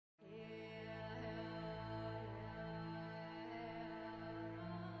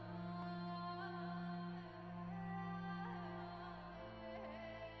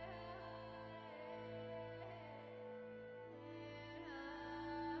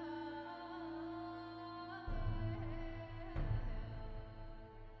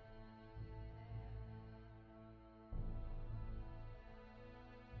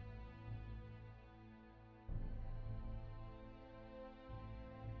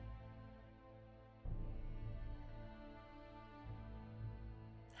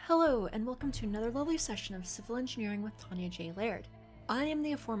Hello, and welcome to another lovely session of Civil Engineering with Tanya J. Laird. I am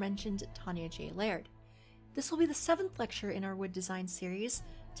the aforementioned Tanya J. Laird. This will be the 7th lecture in our wood design series.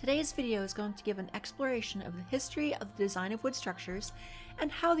 Today's video is going to give an exploration of the history of the design of wood structures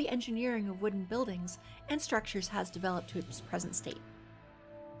and how the engineering of wooden buildings and structures has developed to its present state.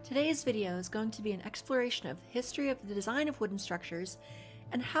 Today's video is going to be an exploration of the history of the design of wooden structures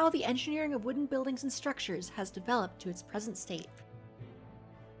and how the engineering of wooden buildings and structures has developed to its present state.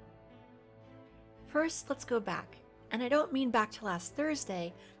 First, let's go back, and I don't mean back to last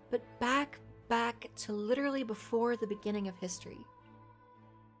Thursday, but back to literally before the beginning of history.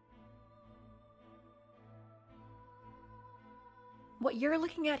 What you're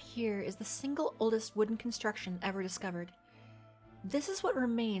looking at here is the single oldest wooden construction ever discovered. This is what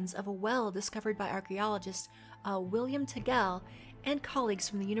remains of a well discovered by archaeologist William Tegel and colleagues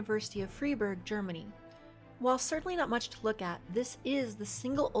from the University of Freiburg, Germany. While certainly not much to look at, this is the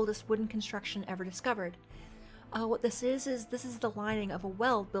single oldest wooden construction ever discovered. What this is the lining of a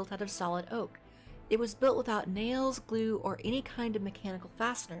well built out of solid oak. It was built without nails, glue, or any kind of mechanical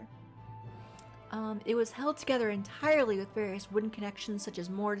fastener. It was held together entirely with various wooden connections such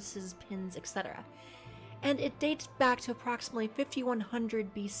as mortises, pins, etc. And it dates back to approximately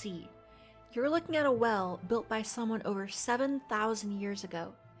 5100 BC. You're looking at a well built by someone over 7,000 years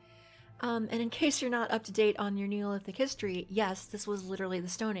ago. And in case you're not up to date on your Neolithic history, yes, this was literally the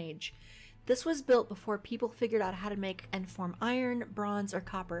Stone Age. This was built before people figured out how to make and form iron, bronze, or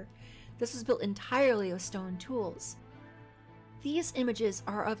copper. This was built entirely with stone tools. These images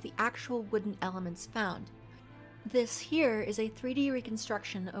are of the actual wooden elements found. This here is a 3D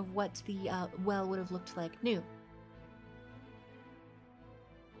reconstruction of what the well would have looked like new.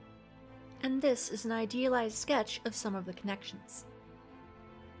 And this is an idealized sketch of some of the connections.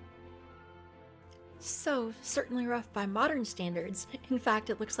 So, certainly rough by modern standards. In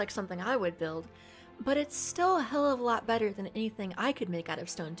fact, it looks like something I would build, but it's still a hell of a lot better than anything I could make out of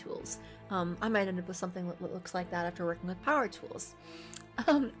stone tools. I might end up with something that looks like that after working with power tools.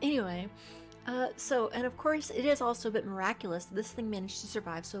 Anyway, and of course, it is also a bit miraculous that this thing managed to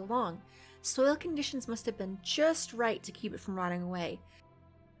survive so long. Soil conditions must have been just right to keep it from rotting away.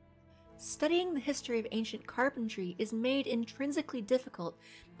 Studying the history of ancient carpentry is made intrinsically difficult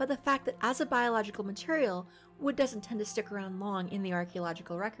by the fact that as a biological material, wood doesn't tend to stick around long in the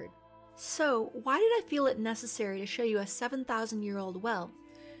archaeological record. So, why did I feel it necessary to show you a 7,000-year-old well?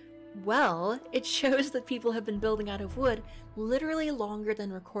 Well, it shows that people have been building out of wood literally longer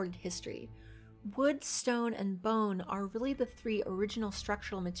than recorded history. Wood, stone, and bone are really the 3 original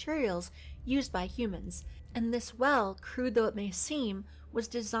structural materials used by humans, and this well, crude though it may seem, was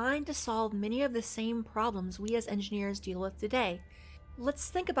designed to solve many of the same problems we as engineers deal with today. Let's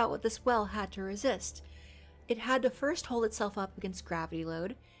think about what this well had to resist. It had to first hold itself up against gravity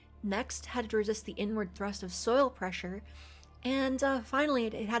load, next had to resist the inward thrust of soil pressure, and finally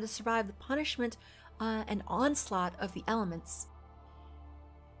it had to survive the punishment and onslaught of the elements.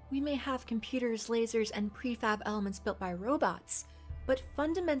 We may have computers, lasers, and prefab elements built by robots, but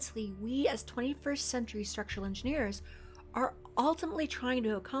fundamentally we as 21st century structural engineers are ultimately trying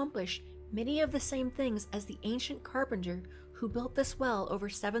to accomplish many of the same things as the ancient carpenter who built this well over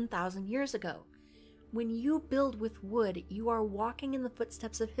 7,000 years ago. When you build with wood, you are walking in the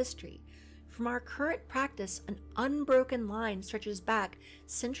footsteps of history. From our current practice, an unbroken line stretches back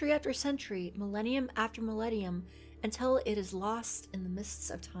century after century, millennium after millennium, until it is lost in the mists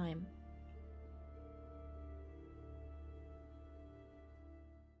of time.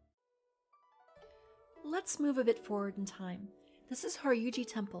 Let's move a bit forward in time. This is Hardwood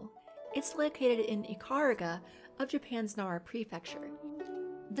Temple. It's located in Ikaruga of Japan's Nara Prefecture.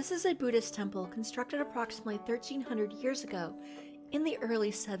 This is a Buddhist temple constructed approximately 1300 years ago, in the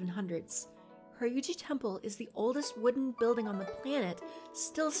early 700s. Hardwood Temple is the oldest wooden building on the planet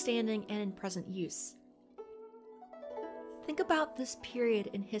still standing and in present use. Think about this period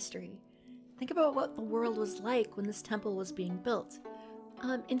in history. Think about what the world was like when this temple was being built.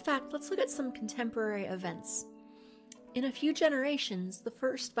 In fact, let's look at some contemporary events. In a few generations, the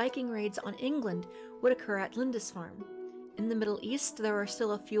first Viking raids on England would occur at Lindisfarne. In the Middle East, there were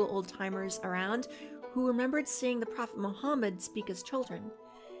still a few old-timers around who remembered seeing the Prophet Muhammad speak as children.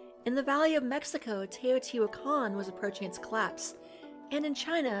 In the Valley of Mexico, Teotihuacan was approaching its collapse, and in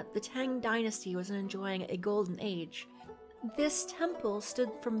China, the Tang dynasty was enjoying a golden age. This temple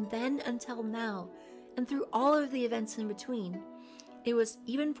stood from then until now, and through all of the events in between. It was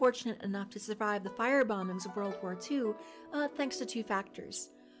even fortunate enough to survive the fire bombings of World War II, thanks to 2 factors.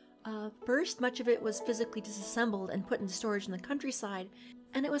 First, much of it was physically disassembled and put into storage in the countryside,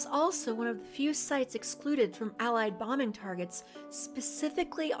 and it was also one of the few sites excluded from Allied bombing targets,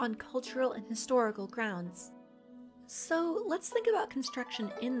 specifically on cultural and historical grounds. So let's think about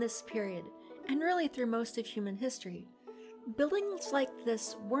construction in this period, and really through most of human history. Buildings like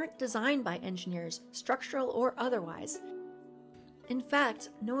this weren't designed by engineers, structural or otherwise. In fact,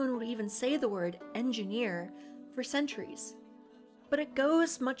 no one would even say the word engineer for centuries. But it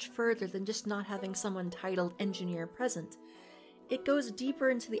goes much further than just not having someone titled engineer present. It goes deeper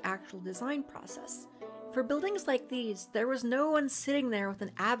into the actual design process. For buildings like these, there was no one sitting there with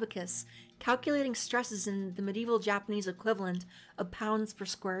an abacus calculating stresses in the medieval Japanese equivalent of pounds per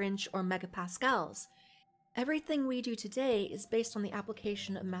square inch or megapascals. Everything we do today is based on the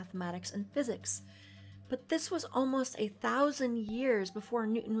application of mathematics and physics. But this was almost 1,000 years before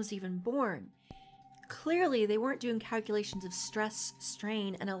Newton was even born. Clearly, they weren't doing calculations of stress,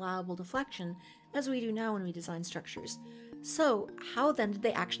 strain, and allowable deflection as we do now when we design structures. So, how then did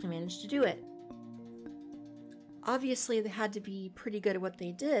they actually manage to do it? Obviously, they had to be pretty good at what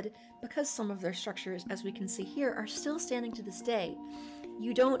they did, because some of their structures, as we can see here, are still standing to this day.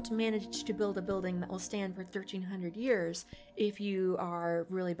 You don't manage to build a building that will stand for 1,300 years if you are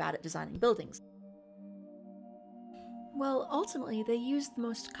really bad at designing buildings. Well, ultimately, they used the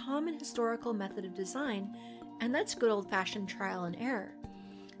most common historical method of design, and that's good old-fashioned trial and error.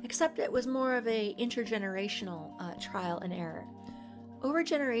 Except it was more of a intergenerational trial and error. Over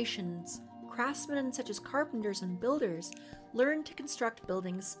generations, craftsmen such as carpenters and builders learned to construct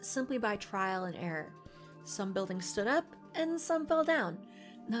buildings simply by trial and error. Some buildings stood up, and some fell down.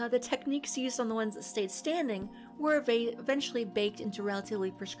 The techniques used on the ones that stayed standing were eventually baked into relatively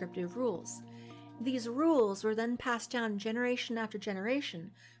prescriptive rules. These rules were then passed down generation after generation,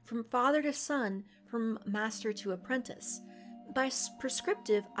 from father to son, from master to apprentice. By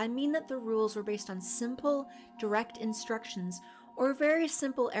prescriptive, I mean that the rules were based on simple, direct instructions or very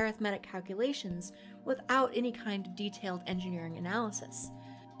simple arithmetic calculations without any kind of detailed engineering analysis.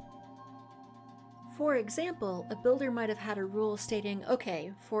 For example, a builder might have had a rule stating,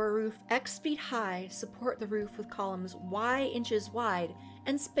 okay, for a roof X feet high, support the roof with columns Y inches wide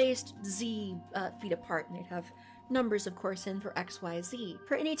and spaced Z feet apart, and they'd have numbers, of course, in for X, Y, Z.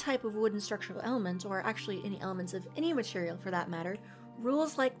 For any type of wooden structural element, or actually any elements of any material for that matter,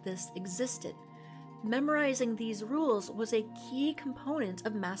 rules like this existed. Memorizing these rules was a key component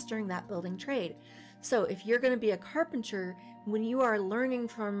of mastering that building trade. So if you're going to be a carpenter, when you are learning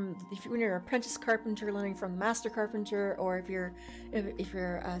from, if you're an apprentice carpenter learning from the master carpenter, or if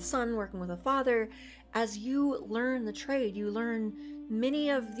you're a son working with a father, as you learn the trade, you learn many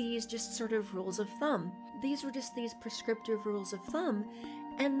of these just sort of rules of thumb. These were just these prescriptive rules of thumb,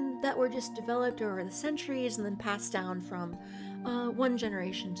 and that were just developed over the centuries and then passed down from one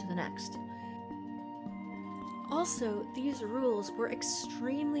generation to the next. Also, these rules were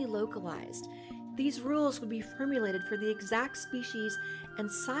extremely localized. These rules would be formulated for the exact species and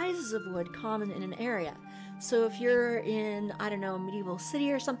sizes of wood common in an area. So if you're in, I don't know, a medieval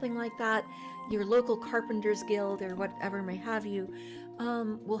city or something like that, your local carpenters guild or whatever may have you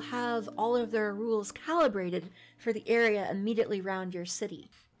will have all of their rules calibrated for the area immediately around your city.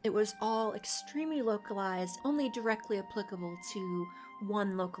 It was all extremely localized, only directly applicable to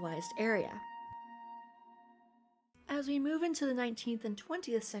one localized area. As we move into the 19th and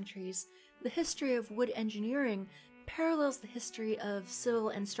 20th centuries, the history of wood engineering parallels the history of civil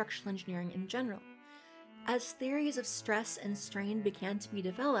and structural engineering in general. As theories of stress and strain began to be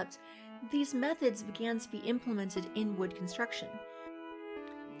developed, these methods began to be implemented in wood construction.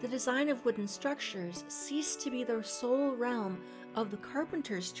 The design of wooden structures ceased to be the sole realm of the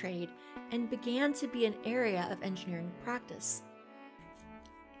carpenter's trade and began to be an area of engineering practice.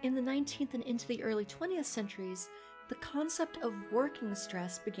 In the 19th and into the early 20th centuries, the concept of working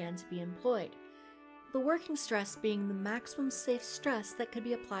stress began to be employed. The working stress being the maximum safe stress that could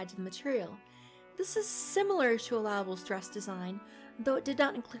be applied to the material. This is similar to allowable stress design, though it did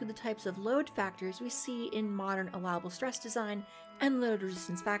not include the types of load factors we see in modern allowable stress design and load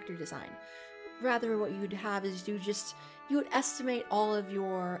resistance factor design. Rather, what you would have is you would estimate all of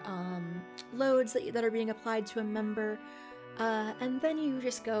your loads that are being applied to a member, and then you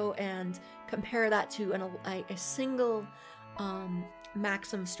just go and compare that to a single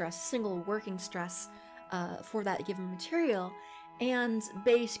maximum stress, single working stress for that given material, and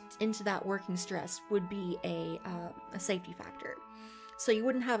based into that working stress would be a safety factor. So you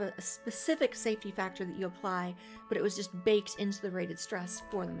wouldn't have a specific safety factor that you apply, but it was just baked into the rated stress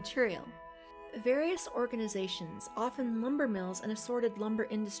for the material. Various organizations, often lumber mills and assorted lumber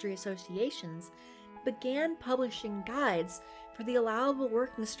industry associations, began publishing guides for the allowable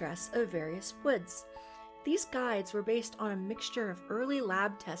working stress of various woods. These guides were based on a mixture of early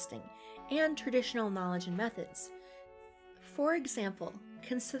lab testing and traditional knowledge and methods. For example,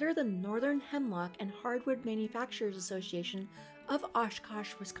 consider the Northern Hemlock and Hardwood Manufacturers Association of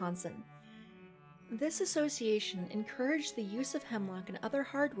Oshkosh, Wisconsin. This association encouraged the use of hemlock and other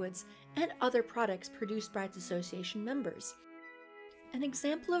hardwoods and other products produced by its association members. An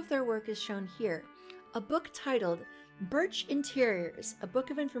example of their work is shown here, a book titled Birch Interiors, a book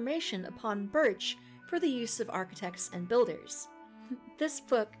of information upon birch for the use of architects and builders. This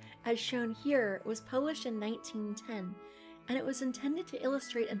book, as shown here, was published in 1910, and it was intended to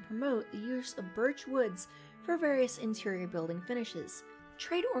illustrate and promote the use of birch woods for various interior building finishes.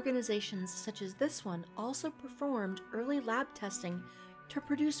 Trade organizations such as this one also performed early lab testing to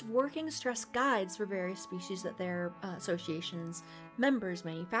produce working stress guides for various species that their association's members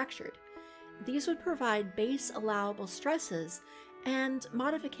manufactured. These would provide base allowable stresses and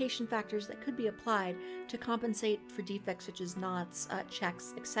modification factors that could be applied to compensate for defects such as knots,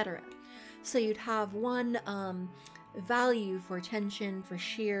 checks, etc. So you'd have one value for tension, for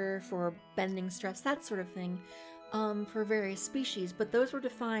shear, for bending stress, that sort of thing, for various species, but those were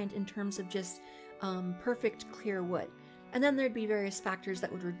defined in terms of just perfect clear wood. And then there'd be various factors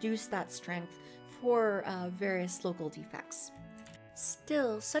that would reduce that strength for various local defects.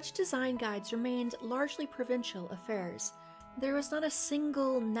 Still, such design guides remained largely provincial affairs. There was not a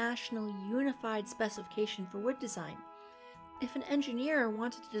single national unified specification for wood design. If an engineer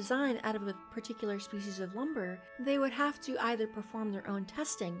wanted to design out of a particular species of lumber, they would have to either perform their own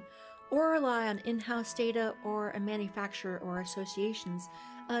testing or rely on in-house data or a manufacturer or association's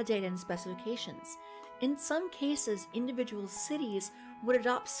data and specifications. In some cases, individual cities would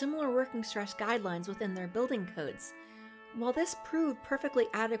adopt similar working stress guidelines within their building codes. While this proved perfectly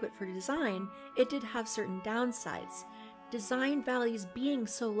adequate for design, it did have certain downsides. Design values being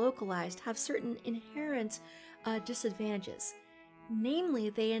so localized have certain inherent disadvantages. Namely,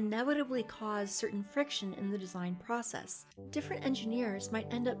 they inevitably cause certain friction in the design process. Different engineers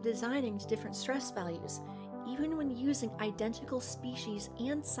might end up designing to different stress values, even when using identical species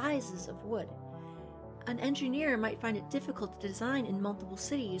and sizes of wood. An engineer might find it difficult to design in multiple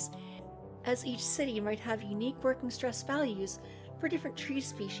cities, as each city might have unique working stress values for different tree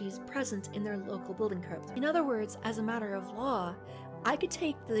species present in their local building code. In other words, as a matter of law, I could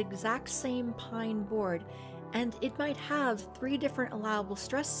take the exact same pine board and it might have 3 different allowable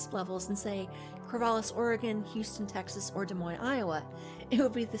stress levels in, say, Corvallis, Oregon, Houston, Texas, or Des Moines, Iowa. It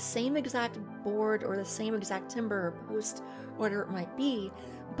would be the same exact board or the same exact timber or post, whatever it might be,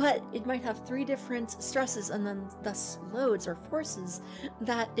 but it might have 3 different stresses and then thus loads or forces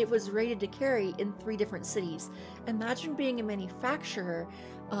that it was rated to carry in 3 different cities. Imagine being a manufacturer,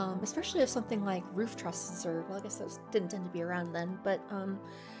 especially of something like roof trusses, or, well, I guess those didn't tend to be around then, but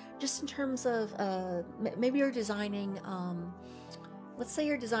just in terms of, maybe you're designing, let's say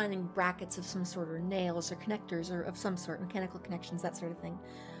you're designing brackets of some sort, or nails or connectors or of some sort, mechanical connections, that sort of thing.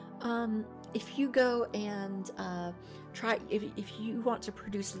 If you go and if you want to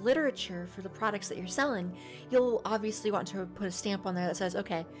produce literature for the products that you're selling, you'll obviously want to put a stamp on there that says,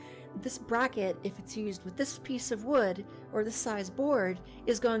 okay, this bracket, if it's used with this piece of wood or this size board,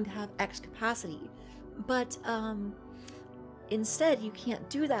 is going to have X capacity. But instead, you can't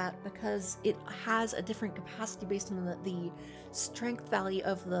do that because it has a different capacity based on the strength value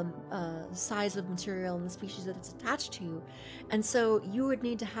of the size of material and the species that it's attached to. And so you would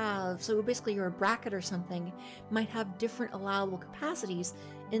need to have, so basically your bracket or something might have different allowable capacities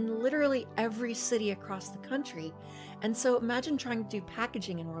in literally every city across the country. And so imagine trying to do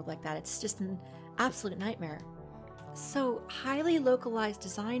packaging in a world like that. It's just an absolute nightmare. So highly localized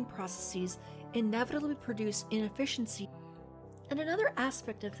design processes inevitably produce inefficiency. And another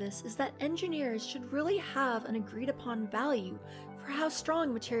aspect of this is that engineers should really have an agreed upon value for how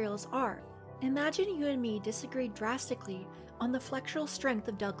strong materials are. Imagine you and me disagree drastically on the flexural strength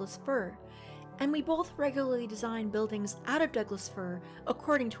of Douglas fir, and we both regularly design buildings out of Douglas fir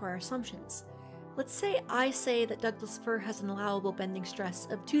according to our assumptions. Let's say I say that Douglas fir has an allowable bending stress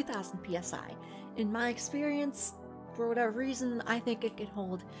of 2000 psi. In my experience, for whatever reason, I think it could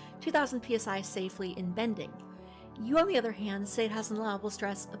hold 2000 psi safely in bending. You, on the other hand, say it has an allowable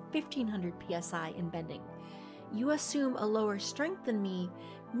stress of 1500 psi in bending. You assume a lower strength than me,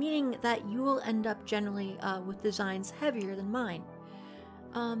 meaning that you will end up generally with designs heavier than mine.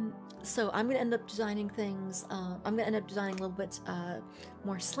 So I'm going to end up designing things, I'm going to end up designing a little bit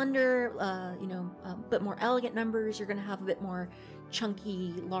more slender, a bit more elegant members. You're going to have a bit more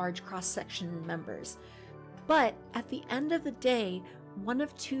chunky, large cross-section members. But at the end of the day, one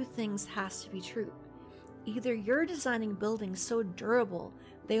of 2 things has to be true. Either you're designing buildings so durable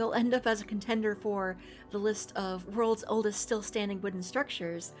they'll end up as a contender for the list of world's oldest still standing wooden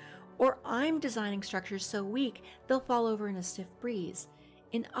structures, or I'm designing structures so weak they'll fall over in a stiff breeze.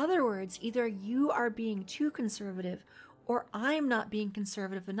 In other words, either you are being too conservative or I'm not being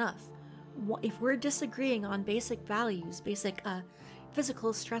conservative enough. If we're disagreeing on basic values, basic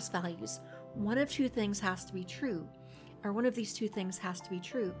physical stress values, one of two things has to be true, or one of these two things has to be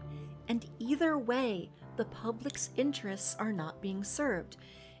true. And either way, the public's interests are not being served.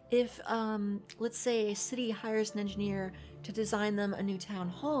 If, let's say, a city hires an engineer to design them a new town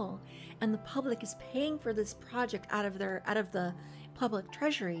hall, and the public is paying for this project out of the public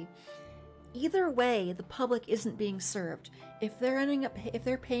treasury, either way, the public isn't being served. If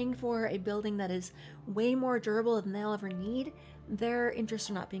they're paying for a building that is way more durable than they'll ever need, their interests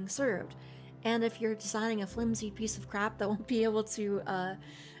are not being served. And if you're designing a flimsy piece of crap that won't be able to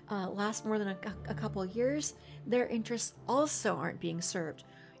last more than a couple years, their interests also aren't being served.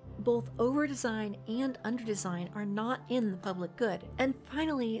 Both over-design and under-design are not in the public good. And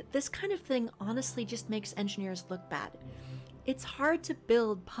finally, this kind of thing honestly just makes engineers look bad. It's hard to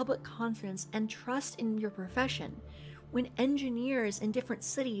build public confidence and trust in your profession when engineers in different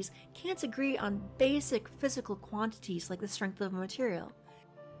cities can't agree on basic physical quantities like the strength of a material.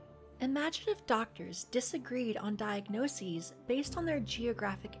 Imagine if doctors disagreed on diagnoses based on their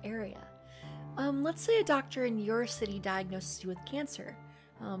geographic area. Let's say a doctor in your city diagnoses you with cancer.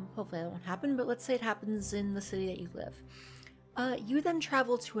 Hopefully that won't happen, but let's say it happens in the city that you live. You then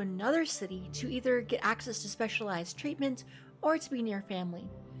travel to another city to either get access to specialized treatment or to be near family.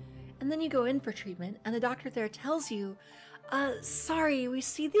 And then you go in for treatment, and the doctor there tells you, sorry, we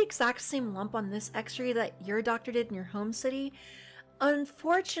see the exact same lump on this x-ray that your doctor did in your home city.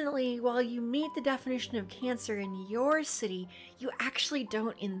 Unfortunately, while you meet the definition of cancer in your city, you actually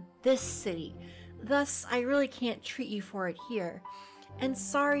don't in this city. Thus, I really can't treat you for it here. And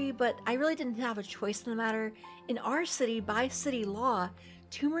sorry, but I really didn't have a choice in the matter. In our city, by city law,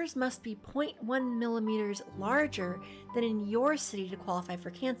 tumors must be 0.1 millimeters larger than in your city to qualify for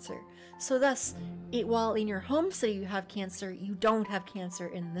cancer. So thus, while in your home city you have cancer, you don't have cancer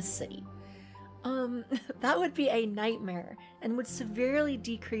in this city. That would be a nightmare and would severely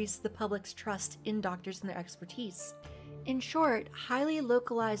decrease the public's trust in doctors and their expertise. In short, highly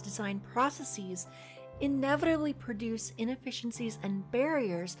localized design processes inevitably produce inefficiencies and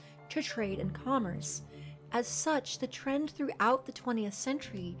barriers to trade and commerce. As such, the trend throughout the 20th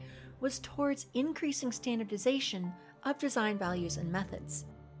century was towards increasing standardization of design values and methods.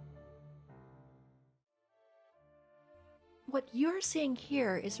 What you're seeing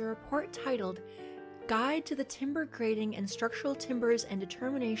here is a report titled Guide to the Timber Grading and Structural Timbers and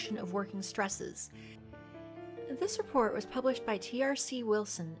Determination of Working Stresses. This report was published by T.R.C.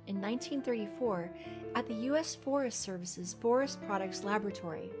 Wilson in 1934 at the U.S. Forest Service's Forest Products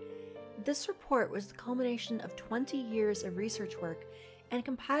Laboratory. This report was the culmination of 20 years of research work and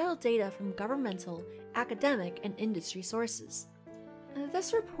compiled data from governmental, academic, and industry sources.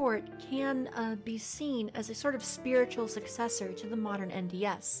 This report can be seen as a sort of spiritual successor to the modern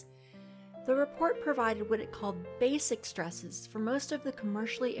NDS. The report provided what it called basic stresses for most of the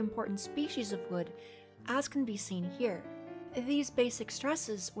commercially important species of wood, as can be seen here. These basic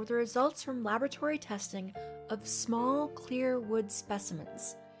stresses were the results from laboratory testing of small, clear wood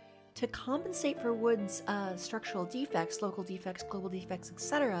specimens. To compensate for wood's structural defects, local defects, global defects,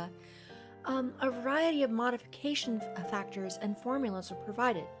 etc., a variety of modification factors and formulas were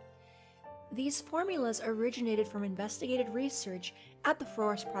provided. These formulas originated from investigated research at the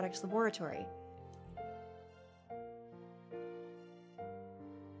Forest Products Laboratory.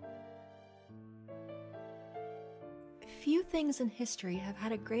 Few things in history have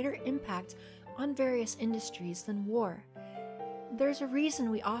had a greater impact on various industries than war. There's a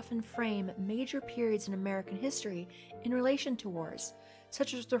reason we often frame major periods in American history in relation to wars,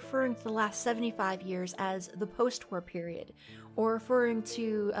 such as referring to the last 75 years as the post-war period, or referring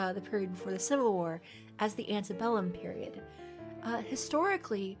to the period before the Civil War as the antebellum period.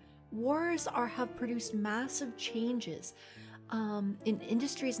 Historically, wars have produced massive changes in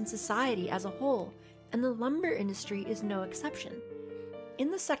industries and society as a whole, and the lumber industry is no exception. In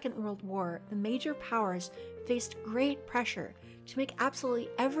the Second World War, the major powers faced great pressure to make absolutely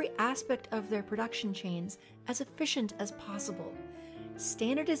every aspect of their production chains as efficient as possible.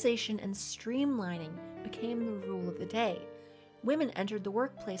 Standardization and streamlining became the rule of the day. Women entered the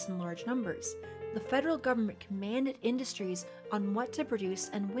workplace in large numbers. The federal government commanded industries on what to produce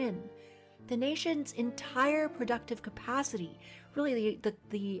and when. The nation's entire productive capacity, really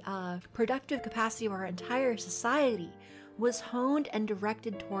the productive capacity of our entire society, was honed and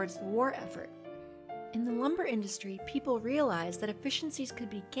directed towards the war effort. In the lumber industry, people realized that efficiencies could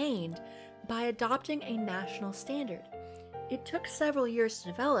be gained by adopting a national standard. It took several years to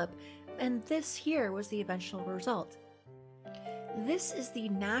develop, and this here was the eventual result. This is the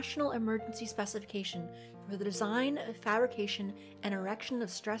National Emergency Specification for the design, fabrication, and erection of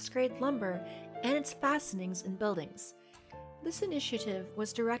stress-grade lumber and its fastenings in buildings. This initiative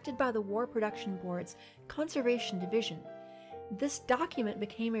was directed by the War Production Board's Conservation Division. This document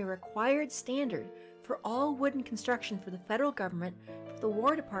became a required standard for all wooden construction for the federal government, for the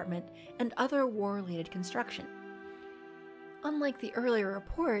War Department, and other war-related construction. Unlike the earlier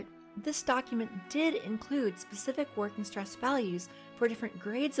report, this document did include specific working stress values for different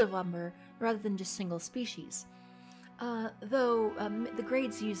grades of lumber rather than just single species. Though the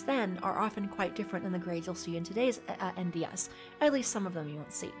grades used then are often quite different than the grades you'll see in today's NDS, at least some of them you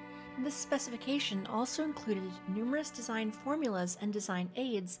won't see. This specification also included numerous design formulas and design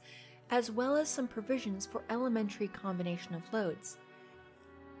aids, as well as some provisions for elementary combination of loads.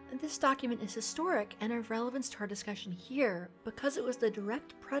 This document is historic and of relevance to our discussion here because it was the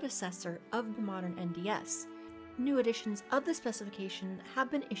direct predecessor of the modern NDS. New editions of the specification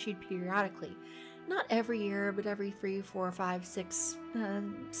have been issued periodically, not every year, but every 3, 4, 5, 6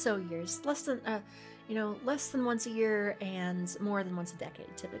 so years. Less than once a year and more than once a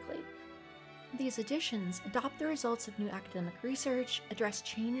decade, typically. These editions adopt the results of new academic research, address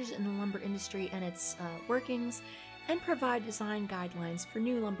changes in the lumber industry and its workings, and provide design guidelines for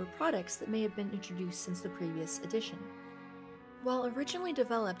new lumber products that may have been introduced since the previous edition. While originally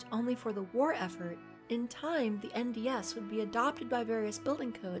developed only for the war effort, in time the NDS would be adopted by various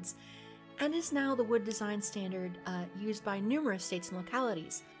building codes and is now the wood design standard used by numerous states and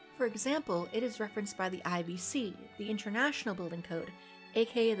localities. For example, it is referenced by the IBC, the International Building Code,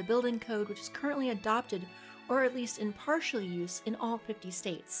 aka the building code which is currently adopted or at least in partial use in all 50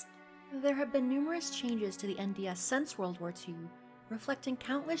 states. There have been numerous changes to the NDS since World War II, reflecting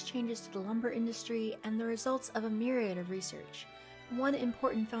countless changes to the lumber industry and the results of a myriad of research. One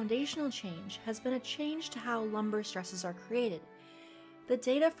important foundational change has been a change to how lumber stresses are created. The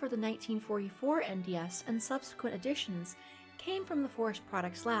data for the 1944 NDS and subsequent editions came from the Forest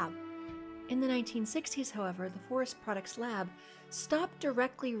Products Lab. In the 1960s, however, the Forest Products Lab stopped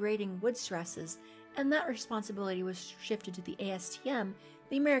directly rating wood stresses, and that responsibility was shifted to the ASTM,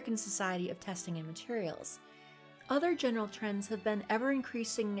 the American Society of Testing and Materials. Other general trends have been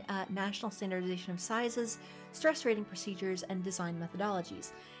ever-increasing national standardization of sizes, stress rating procedures, and design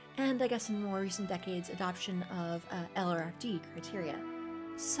methodologies, and I guess in more recent decades, adoption of LRFD criteria.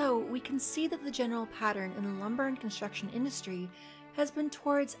 So we can see that the general pattern in the lumber and construction industry has been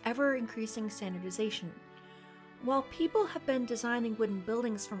towards ever-increasing standardization. While people have been designing wooden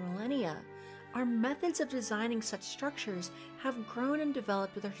buildings for millennia, our methods of designing such structures have grown and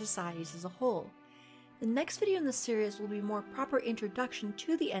developed with our societies as a whole. The next video in this series will be a more proper introduction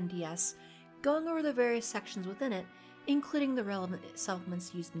to the NDS, going over the various sections within it, including the relevant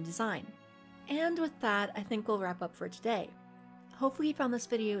supplements used in design. And with that, I think we'll wrap up for today. Hopefully you found this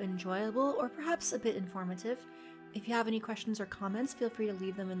video enjoyable or perhaps a bit informative. If you have any questions or comments, feel free to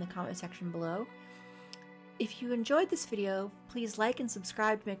leave them in the comment section below. If you enjoyed this video, please like and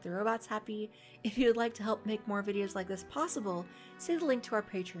subscribe to make the robots happy. If you would like to help make more videos like this possible, see the link to our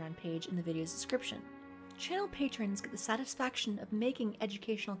Patreon page in the video's description. Channel patrons get the satisfaction of making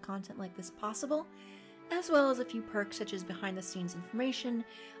educational content like this possible, as well as a few perks such as behind-the-scenes information,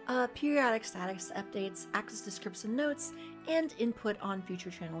 periodic status updates, access to scripts and notes, and input on future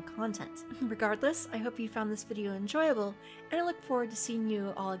channel content. Regardless, I hope you found this video enjoyable, and I look forward to seeing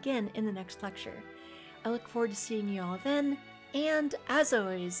you all again in the next lecture. I look forward to seeing you all then, and as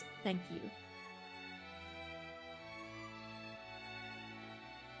always, thank you.